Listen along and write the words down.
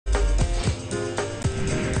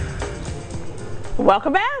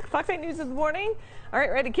Welcome back. Fox 8 News in the morning. All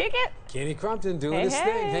right, ready to kick it? Kenny Crumpton doing his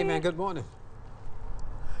thing. Hey, man, good morning.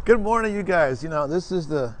 Good morning, you guys. You know, this is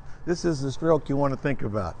the stroke you want to think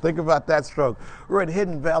about. Think about that stroke. We're at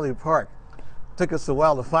Hidden Valley Park. Took us a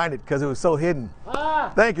while to find it because it was so hidden.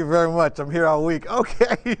 Thank you very much. I'm here all week.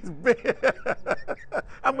 Okay, he's big.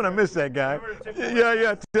 I'm gonna miss that guy.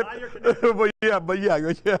 Yeah. But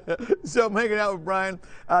yeah. So I'm hanging out with Brian.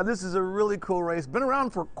 This is a really cool race. Been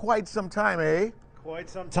around for quite some time, eh?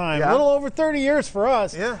 Quite some time. Yeah. A little over 30 years for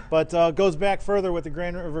us. Yeah. But goes back further with the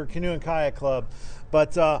Grand River Canoe and Kayak Club.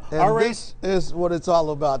 But our race is what it's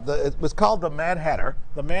all about. It was called the Mad Hatter.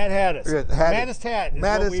 The Mad Hatters. Maddest Hat is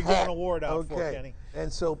what we give an award out for, Kenny.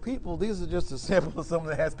 And so people, these are just a sample of something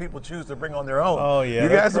that has people choose to bring on their own. Oh yeah, you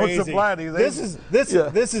guys don't supply these.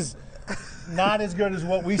 This is not as good as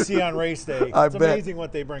what we see on race day. It's amazing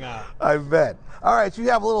what they bring out. I bet. All right, you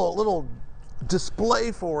have a little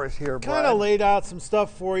display for us here, Brian. Kind of laid out some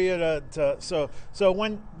stuff for you so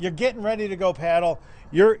when you're getting ready to go paddle,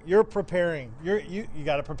 you're preparing. You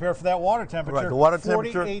got to prepare for that water temperature. Right, the water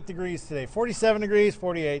temperature. 48 degrees today. 47 degrees,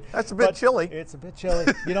 48. That's a bit chilly. It's a bit chilly.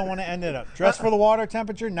 You don't want to end it up. Dress for the water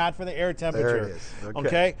temperature, not for the air temperature. There it is.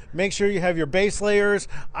 Okay. Make sure you have your base layers.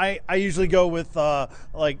 I usually go with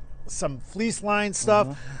like some fleece line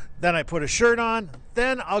stuff. Then I put a shirt on.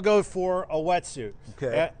 Then I'll go for a wetsuit.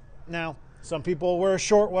 Okay. Now, some people wear a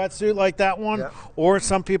short wetsuit like that one, or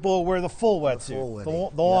some people wear the full wetsuit,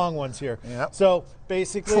 the long ones here. Yep. So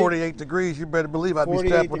basically, 48 degrees. You better believe I'd be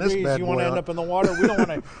strapping this bad boy. You want to end up in the water. We don't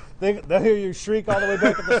want to. They'll hear you shriek all the way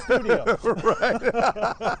back at the studio.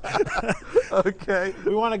 Right. Okay.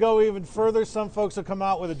 We want to go even further. Some folks will come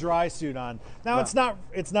out with a dry suit on. Now it's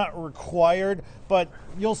not required, but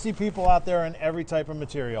you'll see people out there in every type of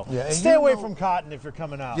material. Yeah, stay away from cotton if you're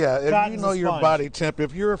coming out. Yeah, if Cotton's you know your body temp,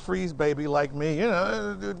 if you're a freeze baby like me, you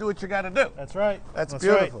know, do what you got to do. That's right. That's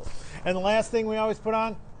beautiful. Right. And the last thing we always put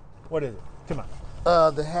on, what is it? Come on.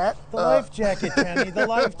 The hat? The life jacket, Kenny. The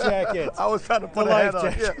life jacket. I was trying to put a hat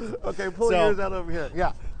on. Yeah. Okay, pull yours out over here.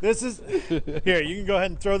 Yeah. This is, here, you can go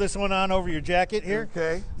ahead and throw this one on over your jacket here.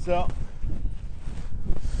 Okay. So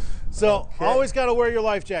always got to wear your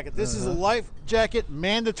life jacket. This is a life jacket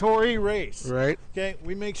mandatory race. Right. Okay,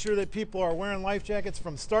 we make sure that people are wearing life jackets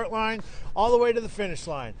from start line all the way to the finish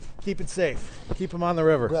line. Keep it safe. Keep them on the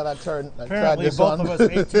river. Glad I tried this both on. of us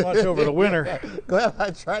ate too much over the winter. Glad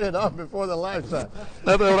I tried it on before the lifetime.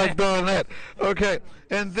 Nothing like doing that. Okay,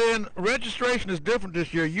 and then registration is different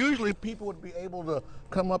this year. Usually people would be able to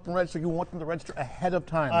come up and register. You want them to register ahead of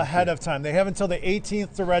time. Ahead of time. They have until the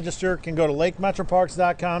 18th to register. Can go to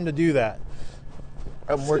lakemetroparks.com to do that.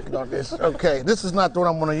 I'm working on this. Okay, this is not the one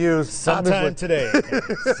I'm going to use. Sometime today.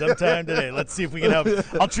 Sometime today. Let's see if we can help.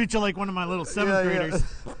 I'll treat you like one of my little seventh graders.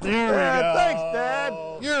 There we go. Thanks, Dad.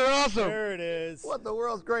 You're awesome. There it is. What the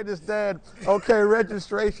world's greatest dad. Okay,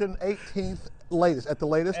 registration 18th latest. At the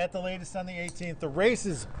latest? At the latest on the 18th. The race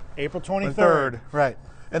is April 23rd. Right.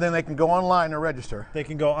 And then they can go online and register. They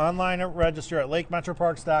can go online and register at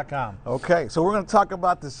lakemetroparks.com. Okay, so we're going to talk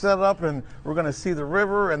about the setup, and we're going to see the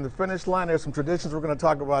river and the finish line. There's some traditions we're going to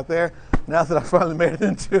talk about there. Now that I finally made it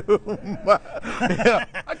into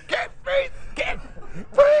I can't breathe. Can't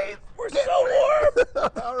breathe. We're so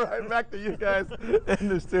warm. All right, back to you guys in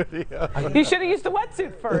the studio. You should have used the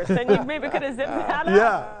wetsuit first, then you maybe could have zipped that up.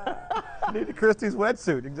 Yeah. Needed Christy's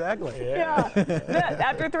wetsuit, exactly. Yeah.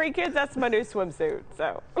 After 3 kids, that's my new swimsuit.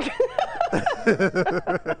 So.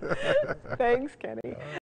 Thanks, Kenny.